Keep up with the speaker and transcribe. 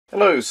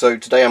Hello, so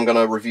today I'm going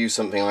to review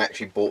something I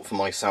actually bought for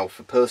myself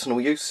for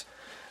personal use,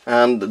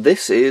 and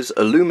this is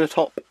a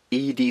Lumintop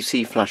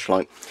EDC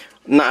Flashlight.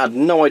 Now, I had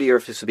no idea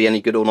if this would be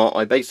any good or not.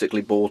 I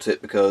basically bought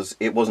it because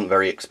it wasn't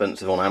very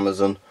expensive on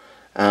Amazon,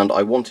 and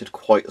I wanted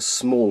quite a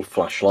small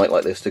flashlight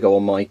like this to go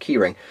on my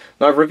keyring.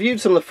 Now, I've reviewed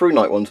some of the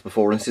Thrunite ones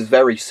before, and this is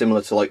very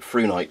similar to like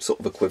Thrunite,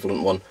 sort of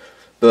equivalent one.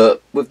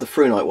 But with the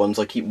Thrunite ones,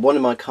 I keep one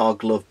in my car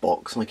glove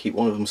box and I keep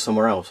one of them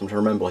somewhere else. I'm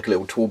trying to remember, like a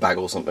little tool bag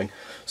or something.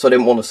 So I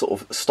didn't want to sort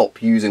of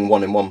stop using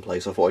one in one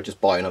place. I thought I'd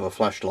just buy another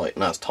flashlight,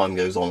 and as time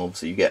goes on,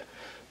 obviously you get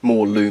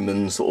more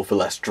lumens, sort of for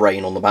less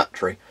drain on the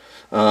battery.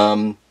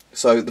 So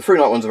the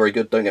Thrunite ones are very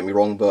good, don't get me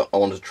wrong, but I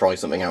wanted to try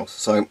something else.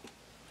 So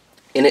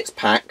in its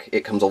pack,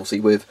 it comes obviously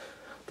with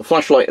the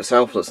flashlight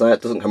itself that's there.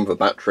 It doesn't come with a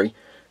battery.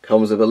 It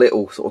comes with a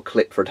little sort of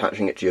clip for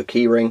attaching it to your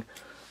keyring.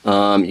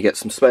 You get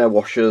some spare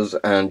washers,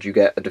 and you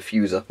get a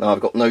diffuser. Now, I've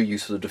got no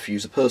use for the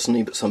diffuser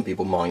personally, but some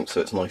people might, so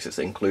it's nice it's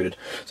included.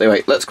 So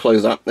anyway, let's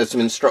close that. There's some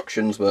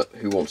instructions, but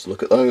who wants to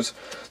look at those?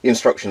 The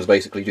instructions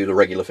basically do the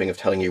regular thing of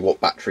telling you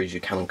what batteries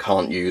you can and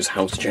can't use,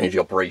 how to change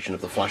the operation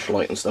of the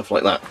flashlight and stuff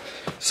like that.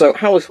 So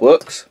how this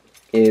works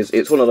is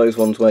it's one of those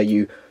ones where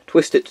you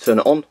twist it to turn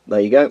it on. There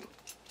you go.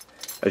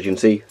 As you can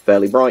see,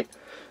 fairly bright.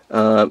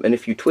 And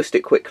if you twist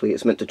it quickly,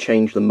 it's meant to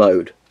change the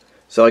mode.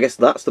 So I guess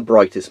that's the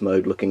brightest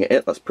mode looking at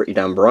it. That's pretty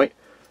damn bright.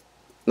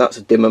 That's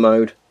a dimmer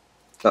mode.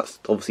 That's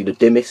obviously the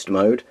dimmest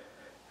mode.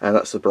 And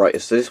that's the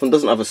brightest. So this one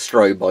doesn't have a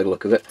strobe by the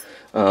look of it,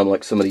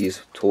 like some of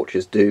these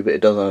torches do, but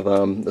it does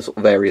have the sort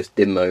of various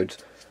dim modes.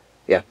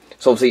 Yeah,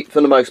 so obviously for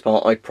the most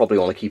part I probably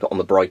want to keep it on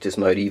the brightest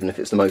mode, even if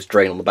it's the most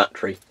drain on the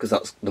battery, because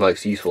that's the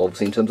most useful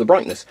obviously in terms of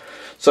brightness.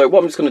 So what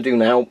I'm just going to do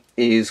now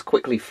is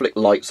quickly flick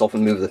the lights off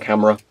and move the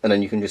camera, and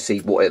then you can just see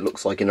what it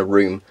looks like in a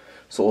room,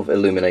 sort of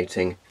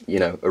illuminating, you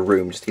know, a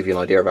room, just to give you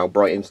an idea of how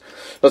bright it is.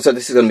 Like I said,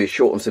 this is going to be a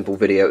short and simple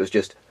video. It was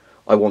just,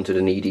 I wanted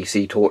an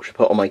EDC torch to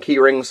put on my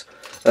keyrings.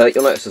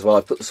 You'll notice as well,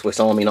 I put the Swiss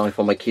Army knife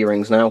on my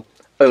keyrings now.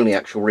 Only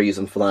actual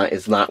reason for that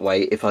is that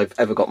way, if I've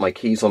ever got my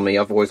keys on me,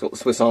 I've always got the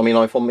Swiss Army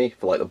knife on me,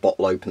 for like the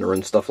bottle opener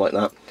and stuff like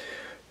that,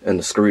 and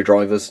the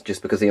screwdrivers,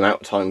 just because the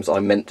amount of times I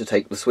meant to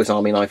take the Swiss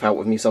Army knife out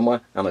with me somewhere,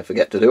 and I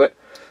forget to do it.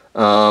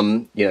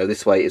 You know,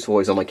 this way it's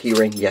always on my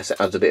keyring. Yes, it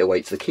adds a bit of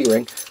weight to the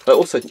keyring, but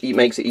also it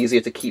makes it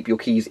easier to keep your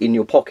keys in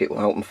your pocket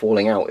without them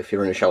falling out if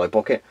you're in a shallow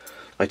pocket.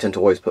 I tend to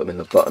always put them in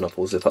the button-up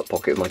or zip-up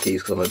pocket with my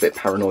keys because I'm a bit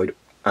paranoid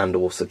and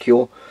or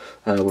secure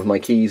with my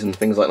keys and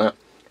things like that.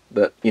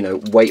 But, you know,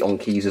 weight on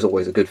keys is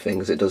always a good thing,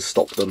 because it does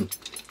stop them,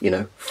 you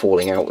know,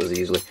 falling out as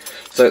easily.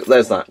 So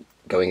there's that,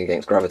 going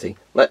against gravity.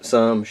 Let's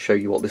show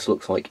you what this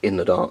looks like in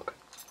the dark.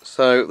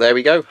 So there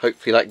we go.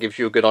 Hopefully that gives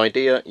you a good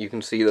idea. You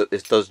can see that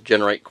this does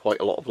generate quite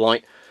a lot of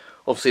light.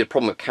 Obviously the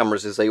problem with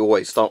cameras is they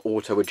always start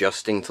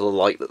auto-adjusting to the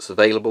light that's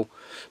available.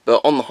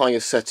 But on the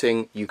highest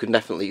setting, you can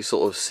definitely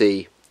sort of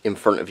see in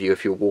front of you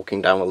if you're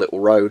walking down a little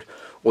road.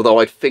 Although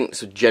I'd think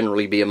this would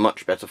generally be a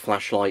much better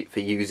flashlight for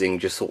using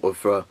just sort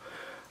of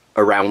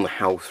around the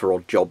house for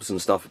odd jobs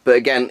and stuff. But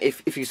again,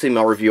 if you see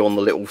my review on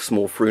the little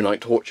small Thrunite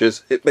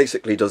torches, it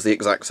basically does the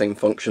exact same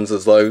functions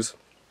as those.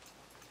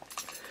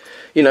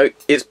 You know,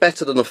 it's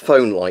better than a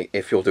phone light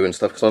if you're doing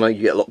stuff, because I know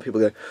you get a lot of people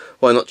go,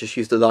 why not just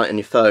use the light on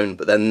your phone?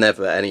 But they're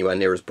never anywhere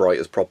near as bright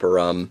as proper,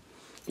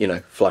 you know,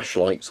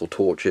 flashlights or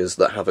torches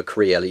that have a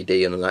Cree LED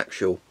and an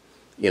actual,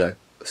 you know,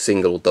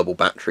 single or double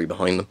battery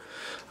behind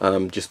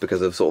them, just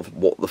because of sort of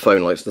what the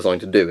phone light's designed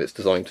to do. It's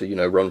designed to, you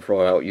know, run for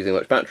without using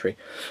much battery.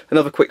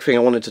 Another quick thing I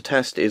wanted to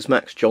test is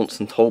Max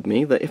Johnson told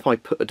me that if I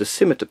put a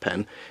dosimeter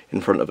pen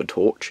in front of a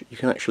torch, you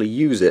can actually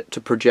use it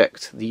to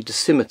project the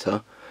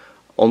dosimeter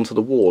onto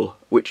the wall,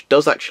 which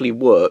does actually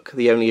work.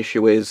 The only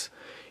issue is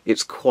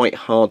it's quite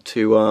hard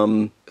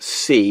to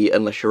see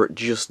unless you're at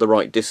just the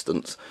right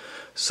distance.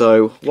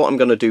 So what I'm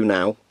going to do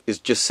now is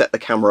just set the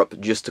camera up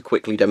just to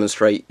quickly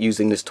demonstrate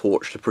using this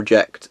torch to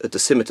project a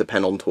dosimeter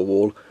pen onto a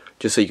wall,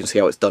 just so you can see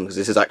how it's done, because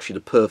this is actually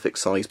the perfect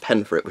size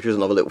pen for it, which is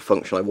another little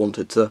function I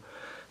wanted to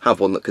have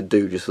one that could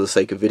do just for the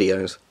sake of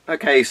videos.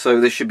 Okay, so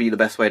this should be the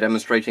best way of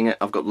demonstrating it.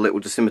 I've got the little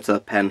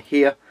dosimeter pen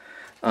here.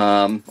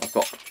 I've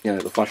got, you know,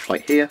 the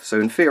flashlight here.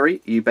 So in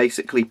theory, you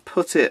basically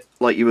put it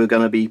like you were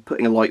going to be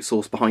putting a light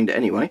source behind it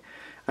anyway.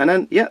 And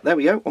then, yeah, there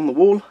we go, on the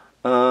wall.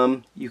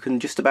 You can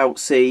just about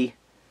see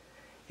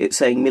it's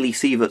saying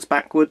millisieverts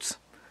backwards,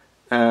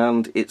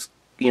 and it's,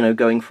 you know,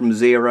 going from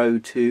 0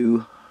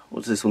 to,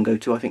 what does this one go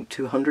to? I think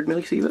 200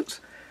 millisieverts.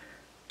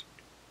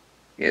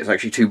 Yeah, it's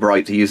actually too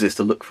bright to use this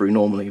to look through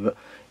normally, but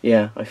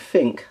yeah, I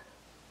think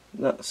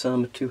that's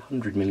a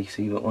 200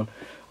 millisievert one.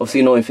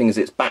 Obviously the annoying thing is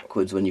it's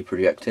backwards when you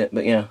project it,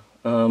 but yeah.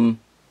 What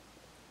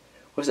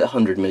is it,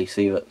 100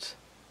 millisieverts?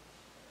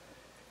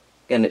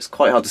 Again, it's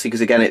quite hard to see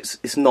because again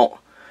it's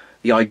not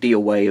the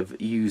ideal way of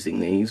using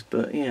these,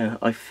 but yeah,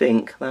 I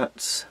think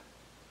that's,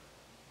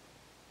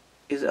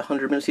 is it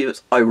 100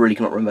 millisieverts? I really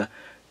cannot remember.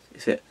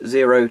 Is it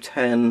 0,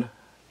 10,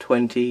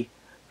 20,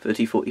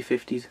 30, 40,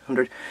 50,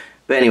 100?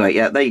 But anyway,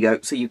 yeah, there you go.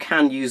 So you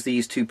can use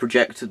these to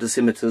project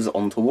dosimeters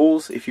onto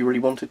walls if you really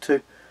wanted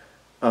to.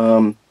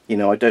 You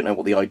know, I don't know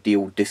what the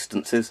ideal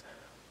distance is.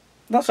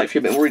 that's actually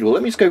a bit more readable.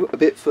 Let me just go a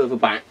bit further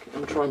back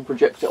and try and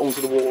project it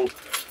onto the wall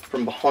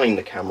from behind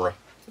the camera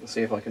and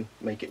see if I can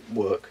make it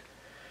work.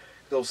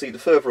 Because obviously the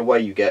further away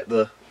you get,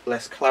 the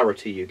less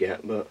clarity you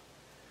get, but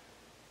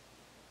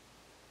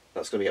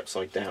that's going to be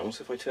upside down.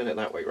 So if I turn it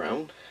that way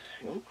round,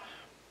 hang on,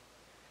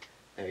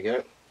 there we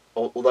go.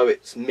 Although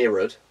it's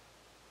mirrored,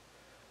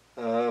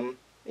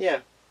 yeah,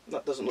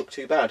 that doesn't look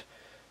too bad.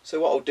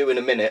 So what I'll do in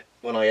a minute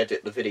when I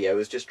edit the video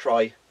is just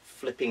try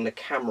flipping the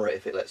camera,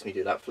 if it lets me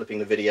do that, flipping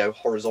the video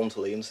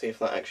horizontally and see if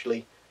that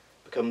actually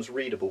becomes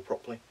readable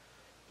properly.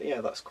 But yeah,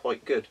 that's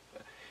quite good.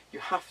 You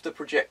have to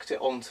project it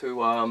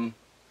onto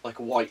like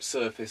a white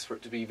surface for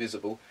it to be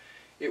visible.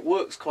 It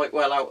works quite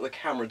well out of the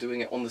camera doing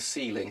it on the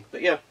ceiling,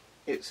 but yeah,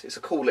 it's a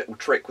cool little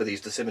trick with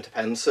these Dosimeter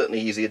pens. Certainly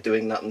easier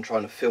doing that than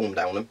trying to film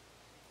down them.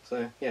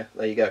 So yeah,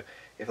 there you go.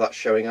 If that's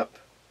showing up,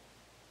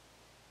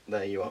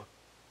 there you are.